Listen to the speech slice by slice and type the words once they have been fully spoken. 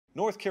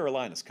North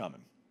Carolina's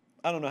coming.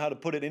 I don't know how to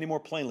put it any more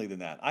plainly than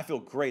that. I feel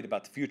great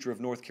about the future of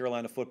North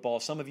Carolina football.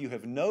 Some of you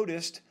have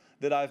noticed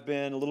that I've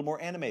been a little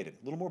more animated,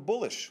 a little more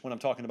bullish when I'm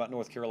talking about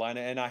North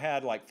Carolina, and I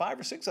had like 5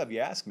 or 6 of you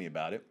ask me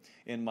about it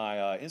in my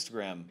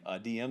Instagram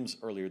DMs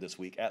earlier this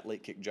week, at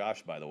Late Kick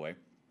Josh, by the way.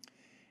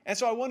 And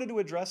so I wanted to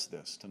address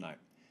this tonight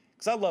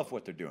because I love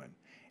what they're doing.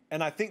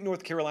 And I think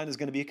North Carolina is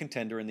going to be a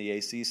contender in the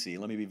ACC.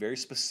 Let me be very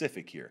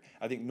specific here.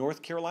 I think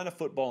North Carolina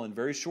football in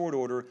very short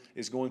order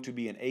is going to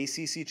be an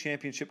ACC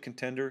championship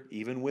contender,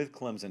 even with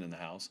Clemson in the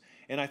house.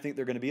 And I think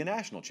they're going to be a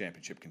national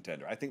championship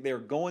contender. I think they're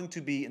going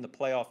to be in the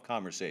playoff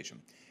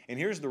conversation. And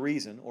here's the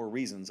reason, or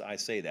reasons I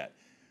say that.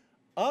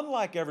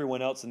 Unlike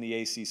everyone else in the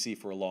ACC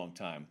for a long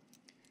time,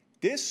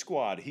 this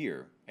squad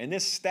here, and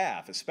this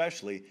staff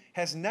especially,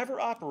 has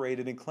never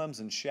operated in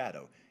Clemson's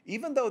shadow.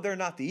 Even though they're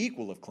not the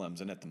equal of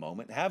Clemson at the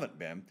moment, haven't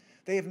been,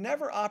 they have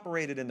never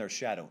operated in their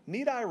shadow.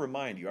 Need I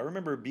remind you, I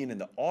remember being in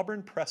the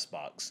Auburn press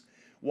box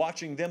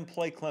watching them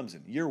play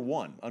Clemson, year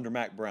 1 under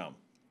Mack Brown.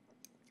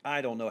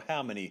 I don't know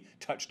how many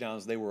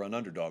touchdowns they were an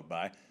underdog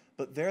by,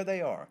 but there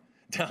they are,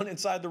 down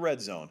inside the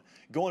red zone,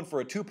 going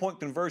for a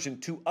 2-point conversion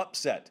to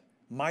upset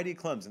mighty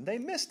Clemson. They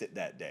missed it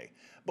that day.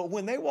 But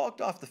when they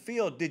walked off the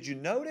field, did you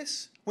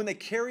notice? When they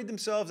carried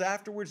themselves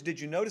afterwards, did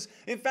you notice?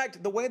 In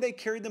fact, the way they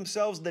carried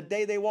themselves the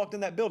day they walked in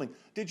that building,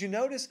 did you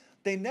notice?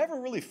 They never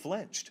really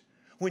flinched.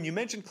 When you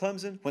mentioned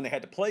Clemson, when they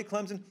had to play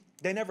Clemson,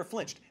 they never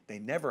flinched. They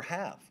never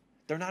have.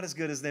 They're not as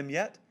good as them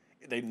yet.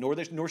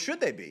 Nor should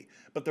they be.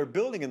 But they're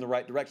building in the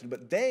right direction.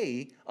 But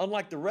they,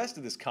 unlike the rest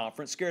of this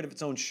conference, scared of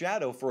its own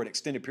shadow for an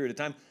extended period of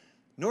time,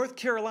 North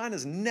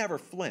Carolina's never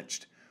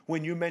flinched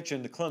when you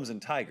mention the Clemson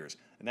Tigers.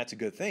 And that's a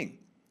good thing,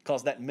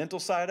 because that mental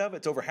side of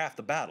it's over half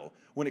the battle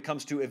when it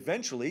comes to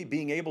eventually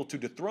being able to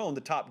dethrone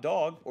the top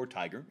dog, or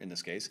Tiger in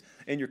this case,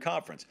 in your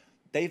conference.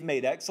 They've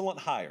made excellent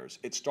hires.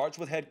 It starts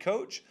with head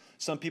coach.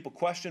 Some people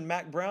question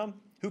Mack Brown.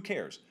 Who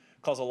cares?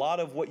 Because a lot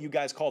of what you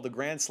guys call the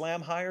Grand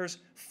Slam hires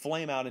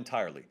flame out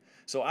entirely.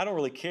 So I don't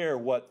really care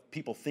what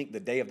people think the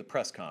day of the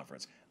press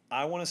conference.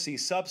 I want to see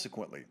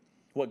subsequently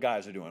what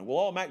guys are doing. Well,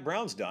 all Mack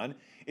Brown's done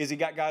is he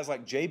got guys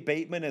like Jay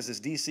Bateman as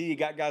his DC. He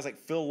got guys like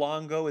Phil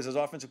Longo as his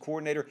offensive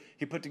coordinator.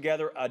 He put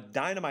together a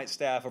dynamite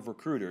staff of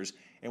recruiters.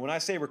 And when I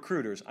say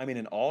recruiters, I mean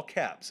in all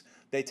caps.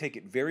 They take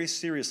it very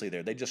seriously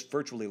there. They just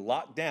virtually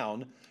locked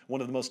down one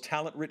of the most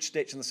talent-rich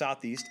states in the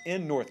Southeast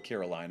in North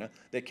Carolina.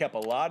 They kept a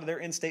lot of their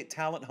in-state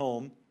talent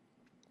home.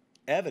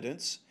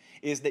 Evidence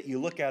is that you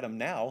look at them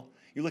now,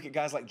 you look at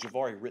guys like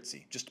Javari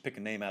Ritzy, just to pick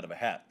a name out of a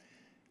hat.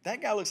 That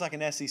guy looks like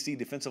an SEC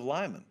defensive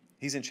lineman.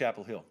 He's in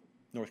Chapel Hill,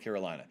 North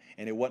Carolina.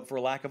 And it wasn't for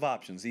a lack of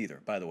options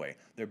either, by the way.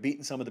 They're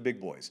beating some of the big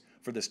boys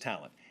for this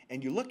talent.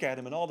 And you look at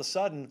him and all of a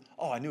sudden,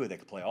 oh, I knew they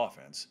could play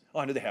offense. Oh,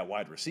 I knew they had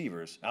wide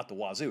receivers out the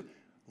wazoo.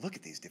 Look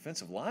at these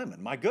defensive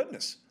linemen. My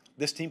goodness.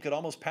 This team could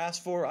almost pass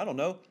for, I don't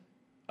know,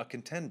 a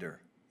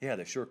contender. Yeah,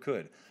 they sure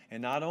could.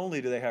 And not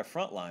only do they have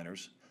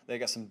frontliners, they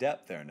got some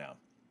depth there now.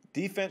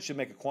 Defense should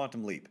make a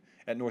quantum leap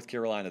at North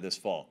Carolina this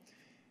fall.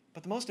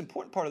 But the most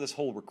important part of this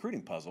whole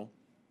recruiting puzzle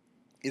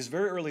is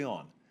very early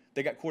on.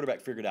 They got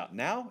quarterback figured out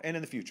now and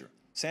in the future.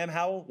 Sam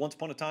Howell, once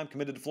upon a time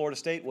committed to Florida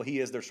State. Well, he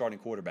is their starting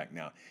quarterback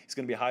now. He's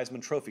going to be a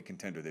Heisman Trophy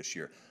contender this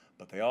year.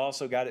 But they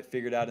also got it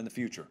figured out in the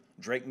future.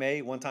 Drake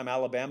May, one-time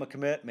Alabama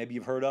commit. Maybe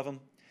you've heard of him.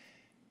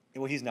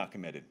 Well, he's now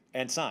committed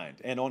and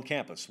signed and on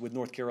campus with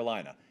North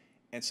Carolina.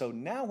 And so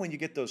now when you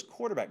get those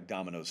quarterback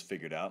dominoes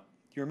figured out,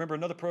 you remember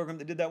another program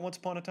that did that once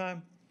upon a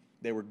time?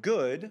 They were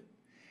good,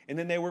 and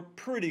then they were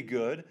pretty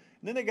good.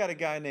 And then they got a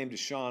guy named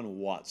Deshaun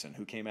Watson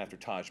who came after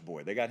Taj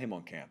Boyd. They got him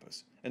on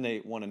campus, and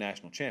they won a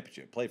national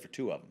championship, played for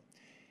 2 of them.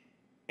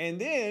 And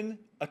then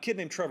a kid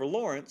named Trevor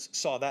Lawrence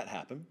saw that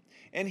happen,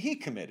 and he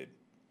committed.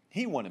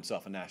 He won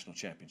himself a national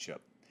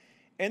championship.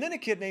 And then a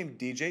kid named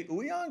DJ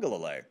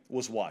Uiagalelei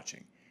was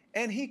watching,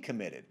 and he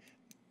committed.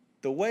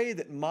 The way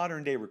that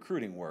modern-day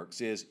recruiting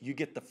works is you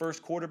get the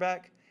first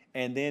quarterback,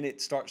 and then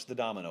it starts the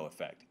domino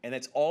effect. And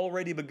it's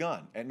already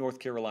begun at North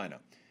Carolina.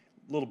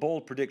 Little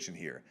bold prediction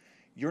here.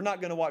 You're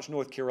not going to watch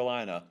North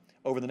Carolina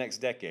over the next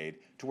decade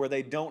to where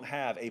they don't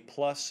have a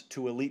plus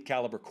to elite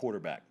caliber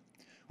quarterback,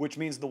 which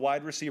means the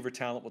wide receiver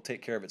talent will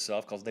take care of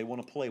itself because they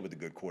want to play with the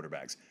good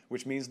quarterbacks,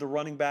 which means the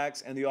running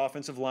backs and the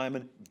offensive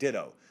linemen,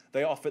 ditto.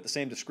 They all fit the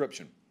same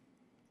description.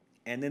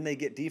 And then they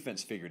get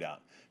defense figured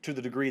out to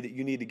the degree that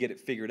you need to get it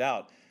figured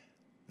out.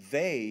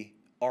 They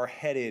are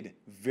headed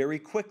very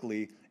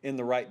quickly in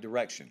the right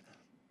direction.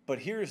 But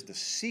here's the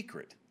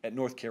secret at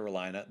North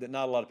Carolina that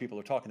not a lot of people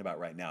are talking about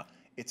right now.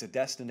 It's a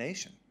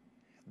destination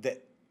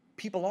that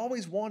people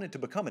always wanted to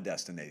become a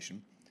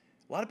destination.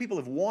 A lot of people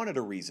have wanted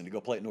a reason to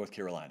go play at North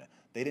Carolina.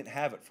 They didn't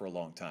have it for a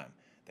long time.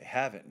 They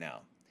have it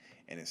now.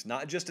 And it's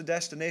not just a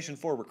destination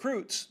for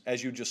recruits,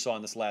 as you just saw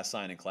in this last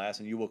signing class,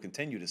 and you will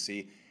continue to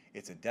see.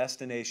 It's a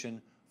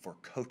destination for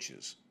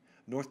coaches.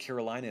 North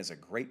Carolina is a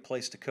great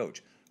place to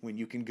coach. When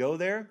you can go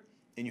there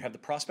and you have the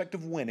prospect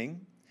of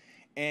winning,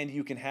 and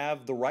you can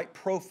have the right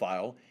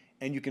profile,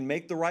 and you can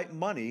make the right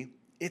money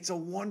It's a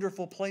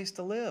wonderful place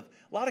to live.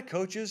 A lot of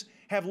coaches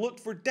have looked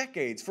for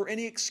decades for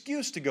any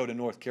excuse to go to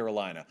North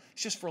Carolina.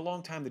 It's just for a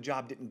long time the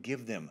job didn't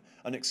give them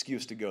an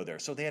excuse to go there.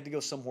 So they had to go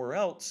somewhere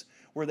else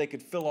where they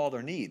could fill all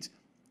their needs.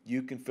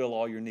 You can fill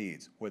all your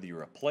needs, whether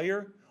you're a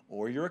player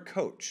or you're a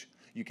coach.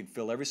 You can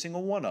fill every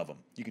single one of them.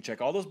 You can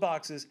check all those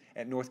boxes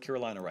at North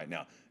Carolina right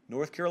now.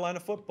 North Carolina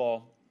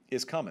football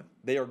is coming.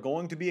 They are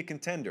going to be a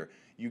contender.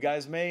 You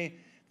guys may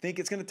think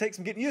it's going to take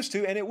some getting used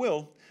to, and it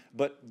will,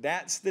 but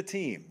that's the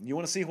team. You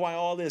want to see why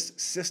all this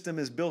system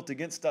is built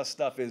against us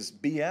stuff is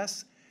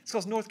BS? It's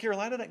because North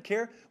Carolina doesn't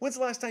care. When's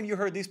the last time you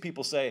heard these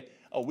people say,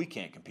 oh, we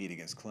can't compete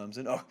against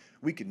Clemson. Oh,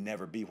 we could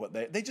never be what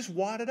they just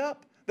wad it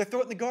up. They throw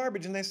it in the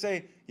garbage and they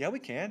say, yeah, we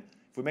can.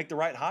 If we make the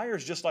right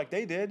hires just like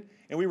they did,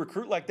 and we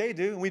recruit like they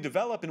do, and we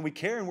develop and we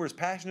care and we're as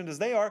passionate as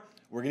they are,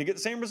 we're going to get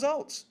the same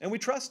results. And we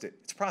trust it.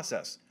 It's a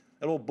process.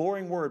 That old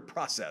boring word,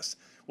 process.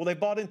 Well, they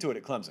bought into it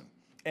at Clemson.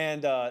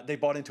 And they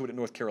bought into it at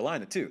North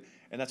Carolina, too.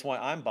 And that's why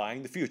I'm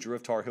buying the future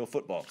of Tar Heel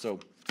football. So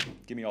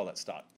give me all that stock.